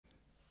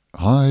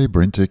Hi,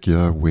 BrenTech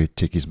here, where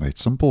tech is made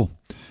simple.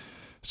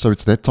 So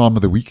it's that time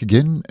of the week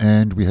again,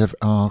 and we have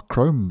our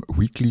Chrome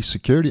weekly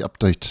security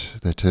update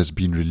that has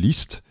been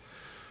released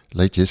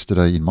late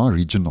yesterday in my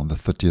region on the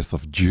 30th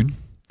of June.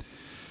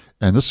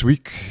 And this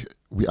week,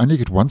 we only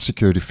get one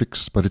security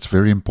fix, but it's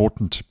very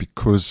important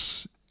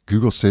because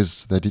Google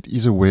says that it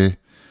is aware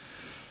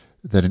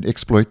that an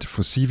exploit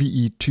for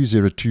CVE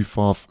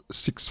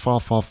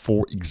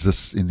 20256554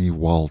 exists in the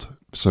wild.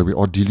 So we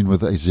are dealing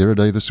with a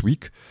 0-day this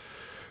week,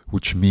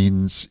 which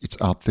means it's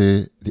out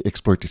there, the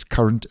exploit is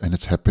current, and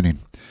it's happening.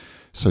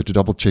 So to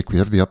double check, we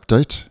have the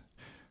update.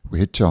 We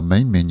head to our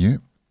main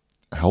menu,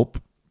 Help,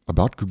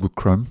 About Google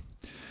Chrome.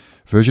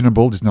 Version and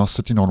build is now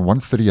sitting on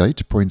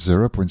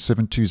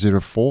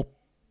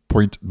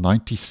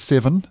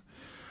 138.0.7204.97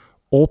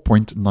 or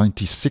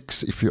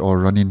 0.96 if you are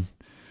running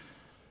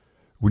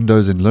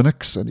Windows and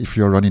Linux, and if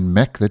you are running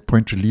Mac, that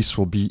point release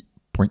will be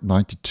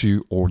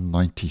 0.92 or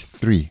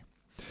 93.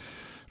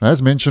 Now,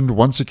 as mentioned,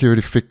 one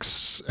security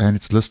fix, and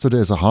it's listed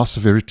as a high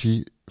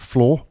severity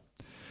flaw,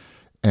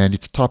 and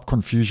it's type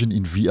confusion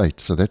in V8.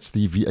 So that's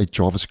the V8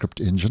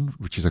 JavaScript engine,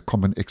 which is a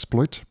common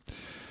exploit.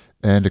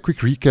 And a quick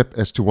recap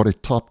as to what a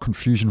type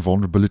confusion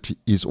vulnerability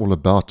is all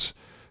about.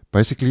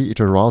 Basically, it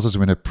arises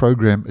when a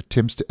program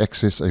attempts to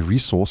access a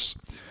resource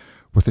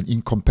with an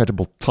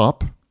incompatible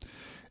type.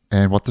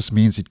 And what this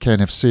means, it can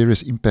have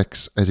serious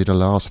impacts as it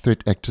allows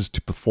threat actors to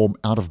perform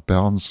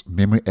out-of-bounds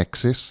memory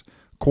access,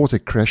 cause a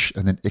crash,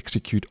 and then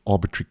execute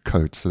arbitrary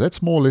code. So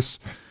that's more or less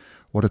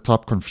what a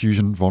type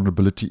confusion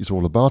vulnerability is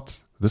all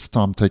about, this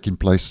time taking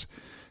place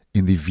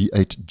in the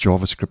V8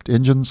 JavaScript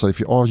engine. So if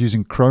you are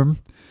using Chrome,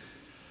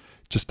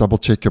 just double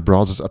check your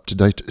browser's up to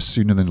date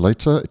sooner than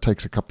later. It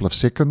takes a couple of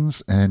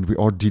seconds, and we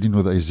are dealing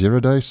with a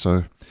 0-day,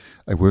 so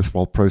a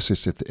worthwhile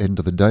process at the end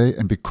of the day.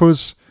 And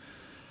because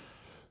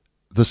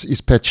this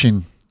is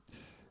patching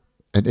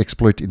an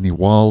exploit in the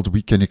wild,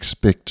 we can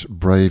expect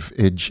Brave,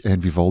 Edge,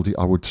 and Vivaldi,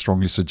 I would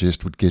strongly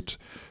suggest, would get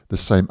the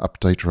same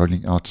update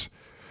rolling out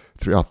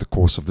throughout the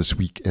course of this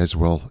week as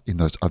well in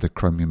those other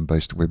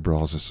Chromium-based web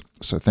browsers.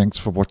 So thanks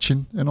for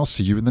watching, and I'll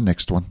see you in the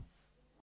next one.